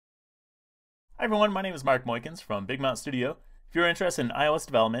Hi everyone, my name is Mark Moykins from Big Mountain Studio. If you're interested in iOS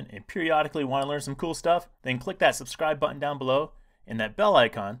development and periodically want to learn some cool stuff, then click that subscribe button down below and that bell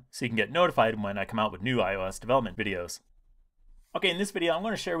icon so you can get notified when I come out with new iOS development videos. Okay, in this video I'm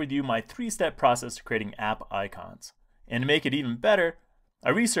going to share with you my 3-step process to creating app icons. And to make it even better, I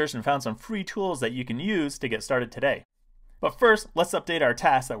researched and found some free tools that you can use to get started today. But first, let's update our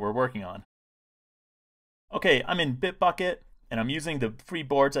tasks that we're working on. Okay, I'm in Bitbucket, and I'm using the free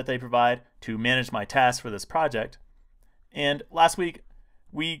boards that they provide to manage my tasks for this project. And last week,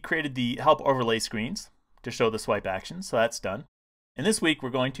 we created the help overlay screens to show the swipe action, so that's done. And this week,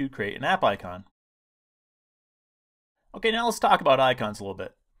 we're going to create an app icon. Okay, now let's talk about icons a little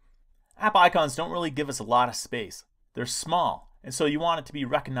bit. App icons don't really give us a lot of space. They're small, and so you want it to be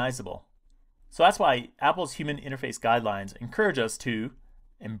recognizable. So that's why Apple's human interface guidelines encourage us to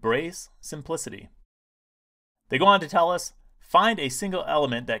embrace simplicity. They go on to tell us, find a single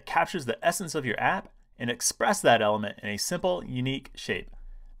element that captures the essence of your app and express that element in a simple, unique shape.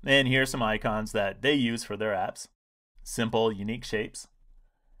 And here are some icons that they use for their apps. Simple, unique shapes.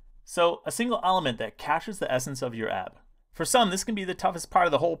 So a single element that captures the essence of your app. For some, this can be the toughest part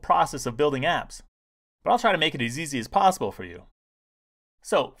of the whole process of building apps, but I'll try to make it as easy as possible for you.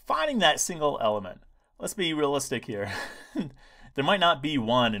 So finding that single element. Let's be realistic here. There might not be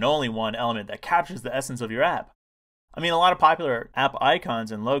one and only one element that captures the essence of your app. I mean, a lot of popular app icons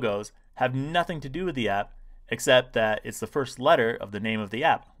and logos have nothing to do with the app except that it's the first letter of the name of the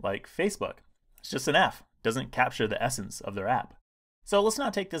app, like Facebook. It's just an F. It doesn't capture the essence of their app. So let's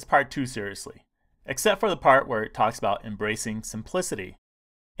not take this part too seriously, except for the part where it talks about embracing simplicity.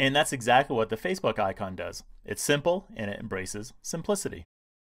 And that's exactly what the Facebook icon does. It's simple and it embraces simplicity.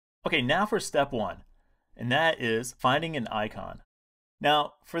 Okay, now for step 1, and that is finding an icon.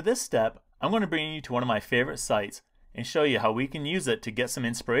 Now, for this step, I'm going to bring you to one of my favorite sites and show you how we can use it to get some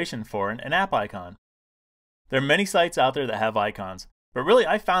inspiration for an app icon. There are many sites out there that have icons, but really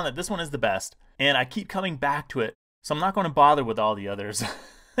I found that this one is the best, and I keep coming back to it, so I'm not going to bother with all the others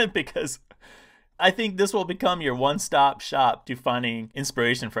because I think this will become your one-stop shop to finding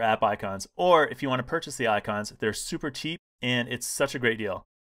inspiration for app icons, or if you want to purchase the icons, they're super cheap and it's such a great deal.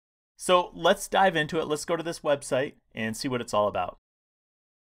 So let's dive into it. Let's go to this website and see what it's all about.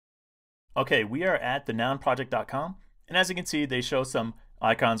 Okay, we are at thenounproject.com, and as you can see, they show some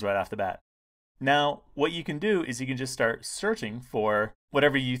icons right off the bat. Now, what you can do is you can just start searching for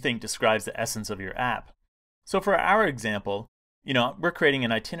whatever you think describes the essence of your app. So for our example, we're creating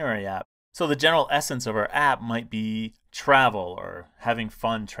an itinerary app. So the general essence of our app might be travel or having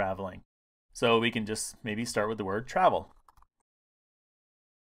fun traveling. So we can just maybe start with the word travel.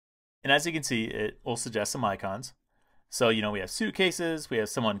 And as you can see, it will suggest some icons. So, we have suitcases, we have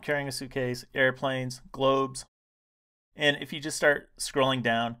someone carrying a suitcase, airplanes, globes. And if you just start scrolling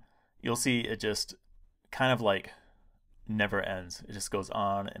down, you'll see it just kind of like never ends. It just goes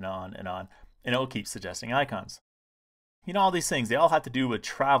on and on and on, and it will keep suggesting icons. All these things, they all have to do with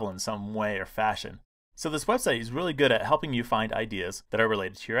travel in some way or fashion. So this website is really good at helping you find ideas that are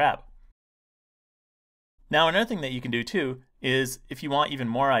related to your app. Now, another thing that you can do too is if you want even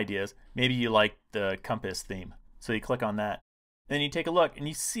more ideas, maybe you like the compass theme. So you click on that, then you take a look and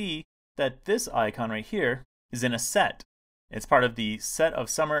you see that this icon right here is in a set. It's part of the set of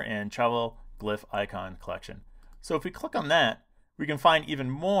summer and travel glyph icon collection. So if we click on that, we can find even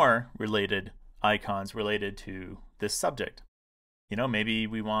more related icons related to this subject. Maybe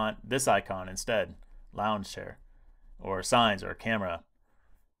we want this icon instead, lounge chair, or signs, or camera.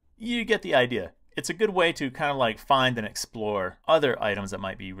 You get the idea. It's a good way to kind of like find and explore other items that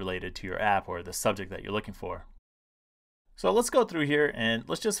might be related to your app or the subject that you're looking for. So let's go through here and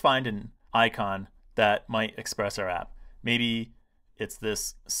let's just find an icon that might express our app. Maybe it's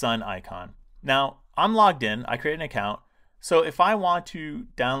this sun icon. Now, I'm logged in, I create an account. So if I want to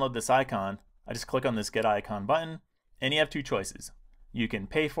download this icon, I just click on this Get Icon button, and you have two choices. You can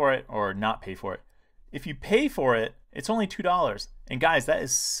pay for it or not pay for it. If you pay for it, it's only $2. And guys, that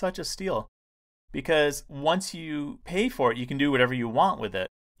is such a steal, because once you pay for it, you can do whatever you want with it.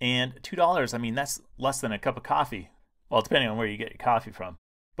 And $2, I mean, that's less than a cup of coffee. Well, depending on where you get your coffee from.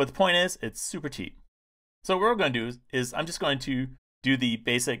 But the point is, it's super cheap. So what we're going to do is I'm just going to do the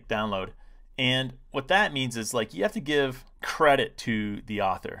basic download. And what that means is like you have to give credit to the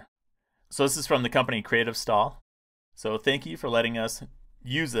author. So this is from the company Creative Stall. So thank you for letting us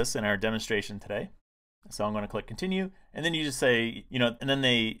use this in our demonstration today. So I'm going to click continue. And then you just say, and then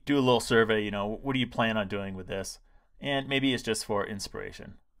they do a little survey, what do you plan on doing with this? And maybe it's just for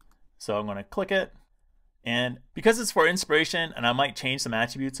inspiration. So I'm going to click it. And because it's for inspiration and I might change some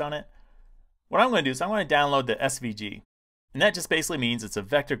attributes on it, what I'm going to do is I'm going to download the SVG. And that just basically means it's a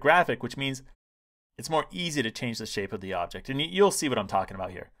vector graphic, which means it's more easy to change the shape of the object. And you'll see what I'm talking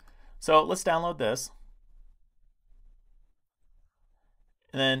about here. So let's download this.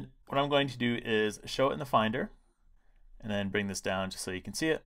 And then what I'm going to do is show it in the Finder, and then bring this down just so you can see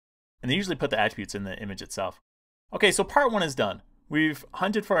it. And they usually put the attributes in the image itself. Okay, so part one is done. We've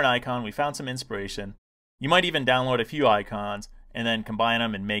hunted for an icon, we found some inspiration. You might even download a few icons and then combine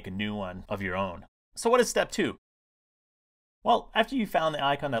them and make a new one of your own. So what is step two? Well, after you found the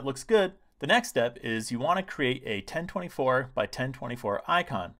icon that looks good, the next step is you want to create a 1024 by 1024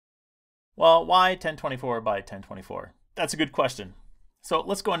 icon. Well, why 1024 by 1024? That's a good question. So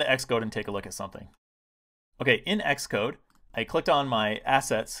let's go into Xcode and take a look at something. Okay, in Xcode, I clicked on my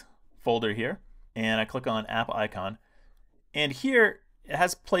assets folder here, and I click on app icon. And here it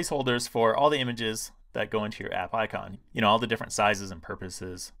has placeholders for all the images that go into your app icon. You know, all the different sizes and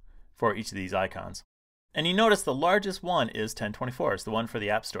purposes for each of these icons. And you notice the largest one is 1024. It's the one for the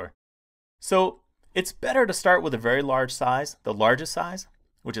App Store. So it's better to start with a very large size, the largest size,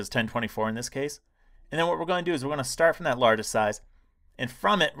 which is 1024 in this case. And then what we're going to do is we're going to start from that largest size, and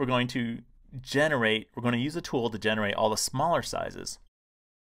from it we're going to use a tool to generate all the smaller sizes.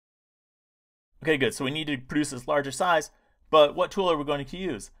 Okay, good. So we need to produce this larger size, but what tool are we going to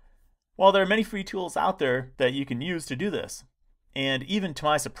use? Well, there are many free tools out there that you can use to do this. And even to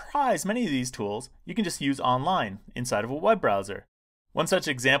my surprise, many of these tools you can just use online inside of a web browser. One such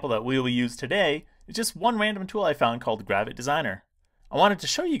example that we will use today is just one random tool I found called Gravit Designer. I wanted to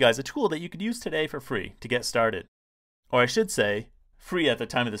show you guys a tool that you could use today for free to get started. Or I should say, free at the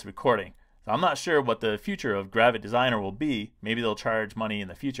time of this recording. So I'm not sure what the future of Gravit Designer will be. Maybe they'll charge money in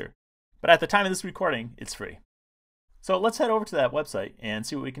the future. But at the time of this recording, it's free. So let's head over to that website and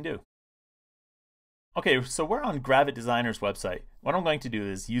see what we can do. Okay, so we're on Gravit Designer's website. What I'm going to do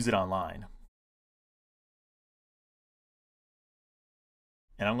is use it online.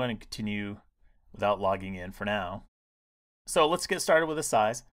 And I'm going to continue without logging in for now. So let's get started with the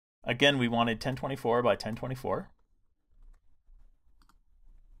size. Again, we wanted 1024 by 1024.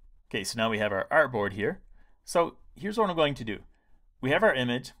 Okay, so now we have our artboard here. So here's what I'm going to do. We have our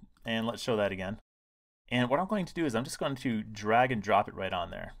image, and let's show that again. And what I'm going to do is I'm just going to drag and drop it right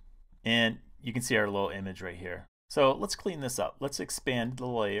on there. And you can see our little image right here. So let's clean this up. Let's expand the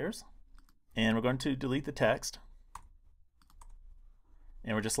layers. And we're going to delete the text.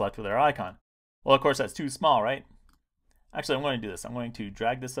 And we're just left with our icon. Well, of course, that's too small, right? Actually, I'm going to do this. I'm going to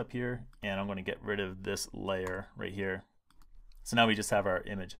drag this up here, and I'm going to get rid of this layer right here. So now we just have our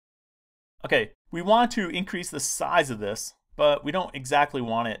image. Okay, we want to increase the size of this, but we don't exactly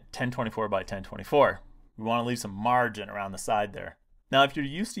want it 1024 by 1024. We want to leave some margin around the side there. Now, if you're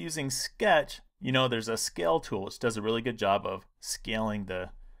used to using Sketch, you know there's a scale tool which does a really good job of scaling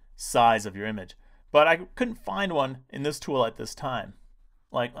the size of your image. But I couldn't find one in this tool at this time.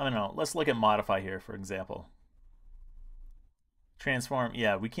 Like, I don't know, let's look at Modify here, for example. Transform,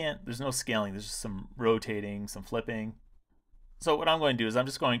 yeah, we can't, there's no scaling, there's just some rotating, some flipping. So what I'm going to do is I'm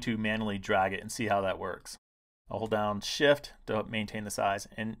just going to manually drag it and see how that works. I'll hold down Shift to maintain the size.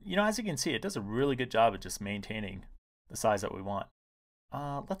 And, you know, as you can see, it does a really good job of just maintaining the size that we want.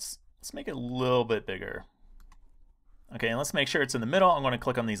 Let's make it a little bit bigger. Okay, and let's make sure it's in the middle. I'm going to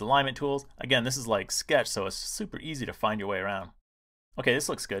click on these alignment tools. Again, this is like Sketch, so it's super easy to find your way around. Okay, this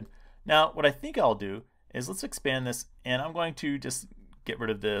looks good. Now, what I think I'll do is let's expand this, and I'm going to just get rid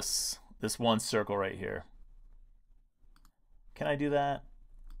of this one circle right here. Can I do that?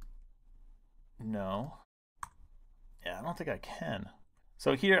 No. Yeah, I don't think I can.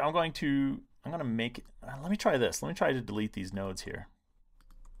 So here, I'm going to make, let me try this. Let me try to delete these nodes here.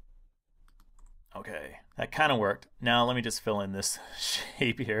 Okay, that kind of worked. Now let me just fill in this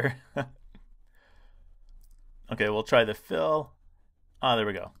shape here. Okay, we'll try the fill. Ah, there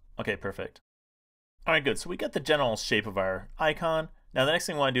we go. Okay, perfect. All right, good. So we got the general shape of our icon. Now the next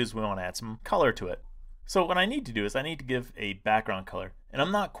thing we want to do is we want to add some color to it. So what I need to do is I need to give a background color. And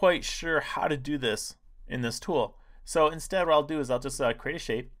I'm not quite sure how to do this in this tool. So instead what I'll do is I'll just create a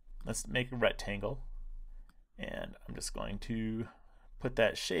shape. Let's make a rectangle. And I'm just going to put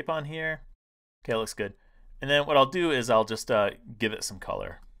that shape on here. Okay, it looks good. And then what I'll do is I'll just give it some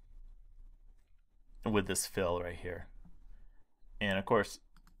color with this fill right here. And of course,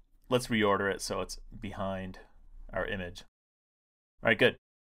 let's reorder it so it's behind our image. All right, good.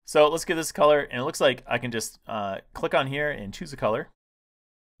 So let's give this color, and it looks like I can just click on here and choose a color.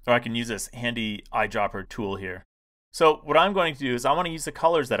 Or I can use this handy eyedropper tool here. So what I'm going to do is I want to use the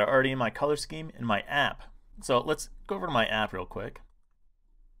colors that are already in my color scheme in my app. So let's go over to my app real quick.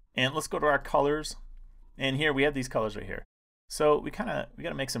 And let's go to our colors. And here we have these colors right here. So we got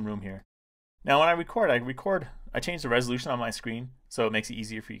to make some room here. Now when I record I changed the resolution on my screen so it makes it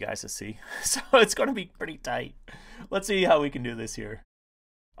easier for you guys to see. So it's going to be pretty tight. Let's see how we can do this here.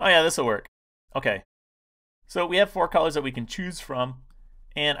 Oh yeah, this will work. Okay. So we have 4 colors that we can choose from.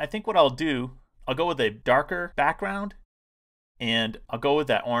 And I think what I'll do, I'll go with a darker background. And I'll go with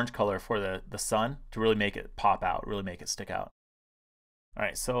that orange color for the sun to really make it pop out, really make it stick out. All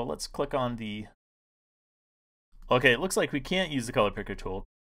right, so let's click on the... Okay, it looks like we can't use the color picker tool.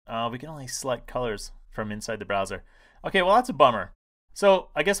 We can only select colors from inside the browser. Okay, well that's a bummer. So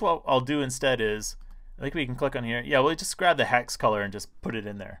I guess what I'll do instead is, I think we can click on here. Yeah, we'll just grab the hex color and just put it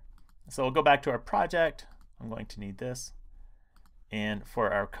in there. So we'll go back to our project. I'm going to need this. And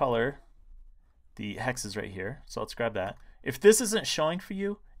for our color, the hex is right here. So let's grab that. If this isn't showing for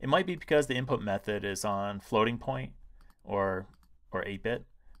you, it might be because the input method is on floating point or 8-bit.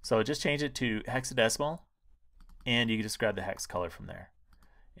 So just change it to hexadecimal, and you can just grab the hex color from there.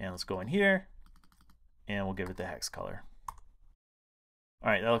 And let's go in here, and we'll give it the hex color.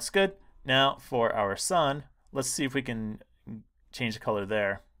 All right, that looks good. Now for our sun, let's see if we can change the color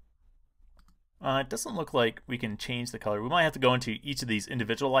there. It doesn't look like we can change the color. We might have to go into each of these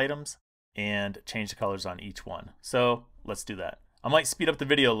individual items and change the colors on each one. So let's do that. I might speed up the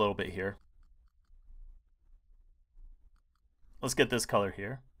video a little bit here. Let's get this color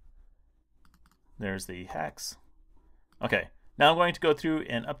here. There's the hex. Okay, now I'm going to go through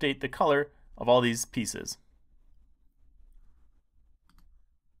and update the color of all these pieces.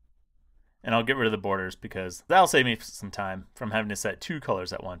 And I'll get rid of the borders because that'll save me some time from having to set 2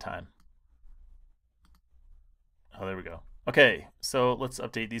 colors at one time. Oh, there we go. Okay, so let's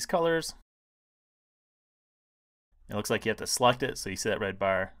update these colors. It looks like you have to select it, so you see that red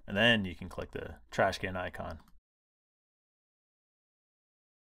bar, and then you can click the trash can icon.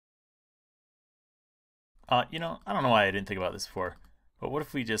 You know, I don't know why I didn't think about this before, but what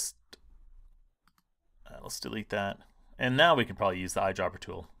if we just, let's delete that. And now we can probably use the eyedropper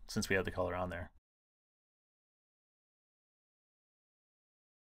tool since we have the color on there.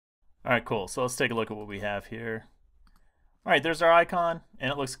 All right, cool. So let's take a look at what we have here. All right, there's our icon,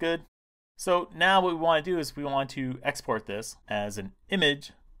 and it looks good. So now what we want to do is we want to export this as an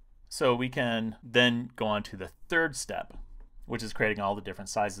image so we can then go on to the 3rd step, which is creating all the different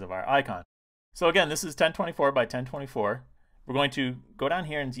sizes of our icon. So again, this is 1024 by 1024. We're going to go down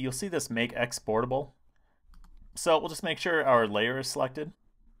here and you'll see this make exportable. So we'll just make sure our layer is selected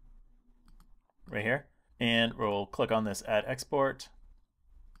right here. And we'll click on this add export.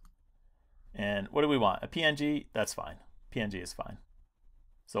 And what do we want? A PNG? That's fine. PNG is fine.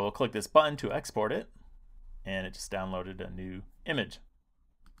 So we'll click this button to export it, and it just downloaded a new image.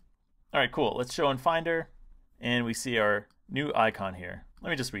 All right, cool. Let's show in Finder, and we see our new icon here. Let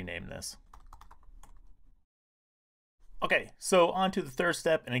me just rename this. Okay, so on to the 3rd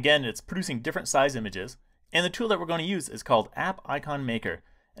step, and again, it's producing different size images. And the tool that we're going to use is called App Icon Maker.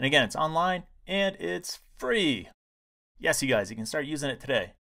 And again, it's online, and it's free. Yes, you guys, you can start using it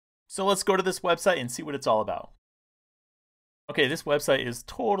today. So let's go to this website and see what it's all about. Okay, this website is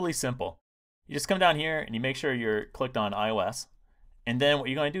totally simple. You just come down here and you make sure you're clicked on iOS. And then what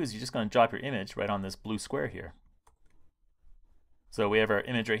you're going to do is you're just going to drop your image right on this blue square here. So we have our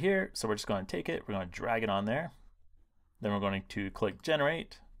image right here. So we're just going to take it. We're going to drag it on there. Then we're going to click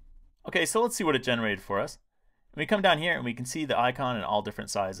generate. Okay, so let's see what it generated for us. And we come down here and we can see the icon in all different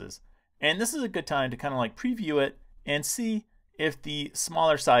sizes. And this is a good time to kind of like preview it and see if the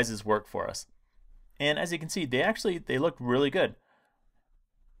smaller sizes work for us. And as you can see, they look really good.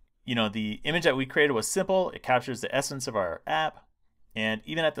 You know, the image that we created was simple. It captures the essence of our app. And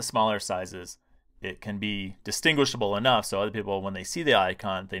even at the smaller sizes, it can be distinguishable enough so other people, when they see the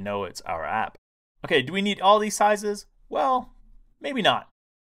icon, they know it's our app. Okay, do we need all these sizes? Well, maybe not.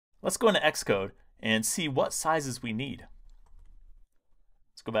 Let's go into Xcode and see what sizes we need.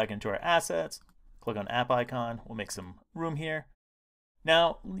 Let's go back into our assets, click on app icon. We'll make some room here.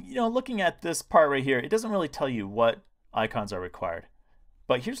 Now, you know, looking at this part right here, it doesn't really tell you what icons are required.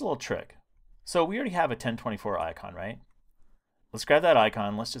 But here's a little trick. So we already have a 1024 icon, right? Let's grab that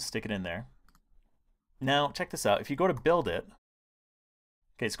icon. Let's just stick it in there. Now, check this out. If you go to build it,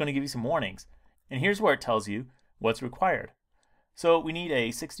 okay, it's going to give you some warnings. And here's where it tells you what's required. So we need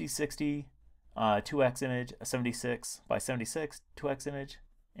a 6060 2x image, a 76 by 76 2x image,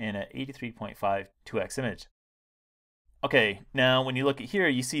 and an 83.5 2x image. Okay, now when you look at here,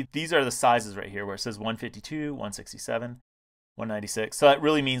 you see these are the sizes right here where it says 152, 167, 196. So that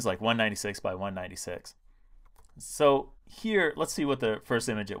really means like 196 by 196. So here, let's see what the first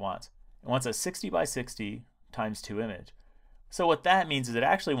image it wants. It wants a 60 by 60 times 2 image. So what that means is it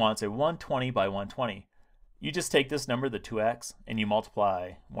actually wants a 120 by 120. You just take this number, the 2x, and you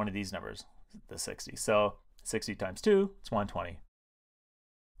multiply one of these numbers, the 60. So 60 times 2, it's 120.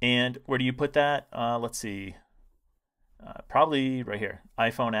 And where do you put that? Let's see. Probably right here.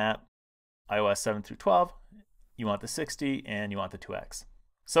 iPhone app, iOS 7 through 12. You want the 60 and you want the 2x.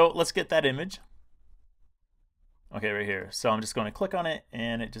 So let's get that image. Okay, right here. So I'm just going to click on it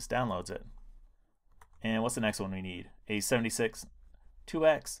and it just downloads it. And what's the next one we need? A 76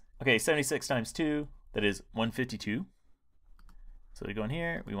 2x. Okay, 76 times 2, that is 152. So we go in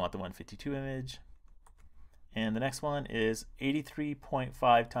here, we want the 152 image. And the next one is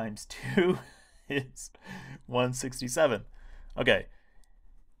 83.5 times 2 is 167. Okay,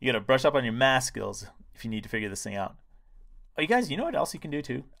 you gotta brush up on your math skills if you need to figure this thing out. Oh, you guys, you know what else you can do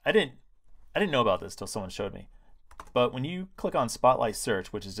too? I didn't know about this till someone showed me. But when you click on Spotlight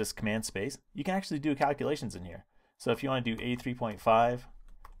Search, which is just Command Space, you can actually do calculations in here. So if you want to do 83.5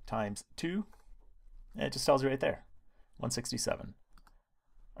 times 2, it just tells you right there, 167.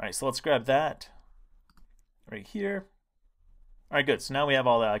 All right, so let's grab that right here. All right, good. So now we have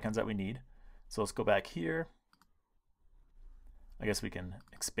all the icons that we need. So let's go back here. I guess we can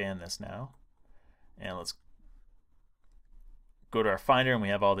expand this now. And let's go to our Finder, and we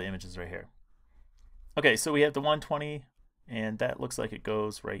have all the images right here. Okay, so we have the 120, and that looks like it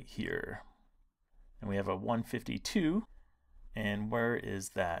goes right here. And we have a 152, and where is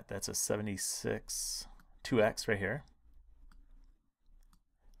that? That's a 76 2x right here.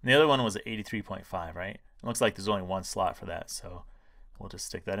 And the other one was 83.5, right? It looks like there's only one slot for that, so we'll just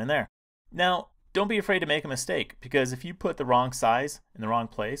stick that in there. Now, don't be afraid to make a mistake, because if you put the wrong size in the wrong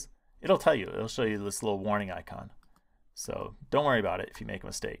place, it'll tell you. It'll show you this little warning icon. So don't worry about it if you make a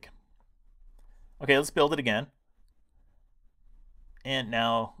mistake. Okay, let's build it again. And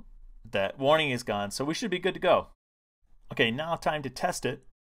now that warning is gone, so we should be good to go. Okay, now time to test it.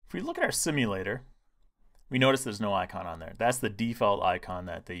 If we look at our simulator, we notice there's no icon on there. That's the default icon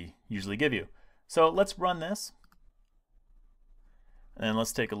that they usually give you. So let's run this. And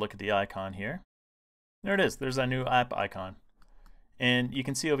let's take a look at the icon here. There it is. There's our new app icon. And you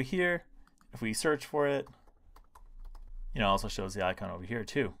can see over here, if we search for it, it also shows the icon over here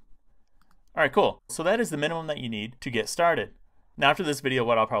too. All right, cool. So that is the minimum that you need to get started. Now after this video,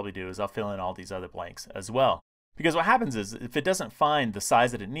 what I'll probably do is I'll fill in all these other blanks as well. Because what happens is if it doesn't find the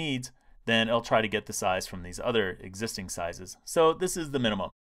size that it needs, then it'll try to get the size from these other existing sizes. So this is the minimum.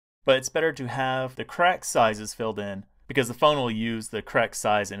 But it's better to have the correct sizes filled in because the phone will use the correct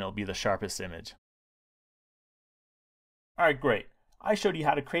size and it'll be the sharpest image. All right, great. I showed you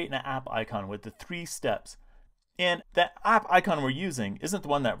how to create an app icon with the 3 steps. And that app icon we're using isn't the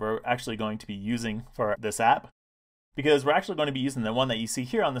one that we're actually going to be using for this app, because we're actually going to be using the one that you see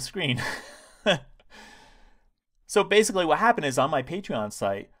here on the screen. So basically what happened is on my Patreon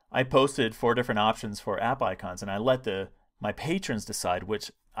site, I posted 4 different options for app icons, and I let my patrons decide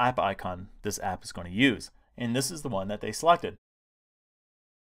which app icon this app is going to use. And this is the one that they selected.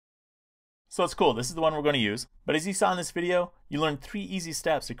 So it's cool. This is the one we're going to use. But as you saw in this video, you learned 3 easy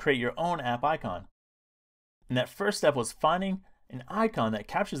steps to create your own app icon. And that first step was finding an icon that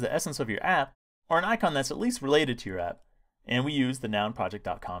captures the essence of your app, or an icon that's at least related to your app. And we used the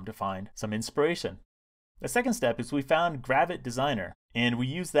nounproject.com to find some inspiration. The second step is we found Gravit Designer, and we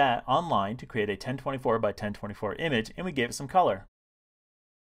used that online to create a 1024 by 1024 image, and we gave it some color.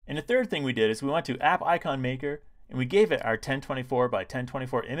 And the third thing we did is we went to App Icon Maker, and we gave it our 1024 by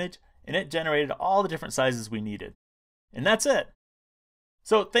 1024 image, and it generated all the different sizes we needed. And that's it.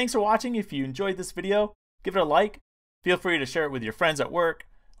 So thanks for watching. If you enjoyed this video, give it a like. Feel free to share it with your friends at work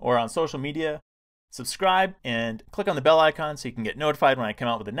or on social media. Subscribe and click on the bell icon so you can get notified when I come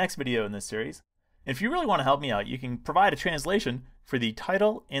out with the next video in this series. And if you really want to help me out, you can provide a translation for the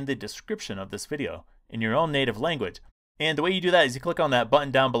title and the description of this video in your own native language. And the way you do that is you click on that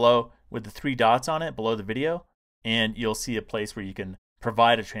button down below with the 3 dots on it below the video, and you'll see a place where you can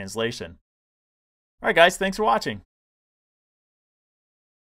provide a translation. All right, guys, thanks for watching.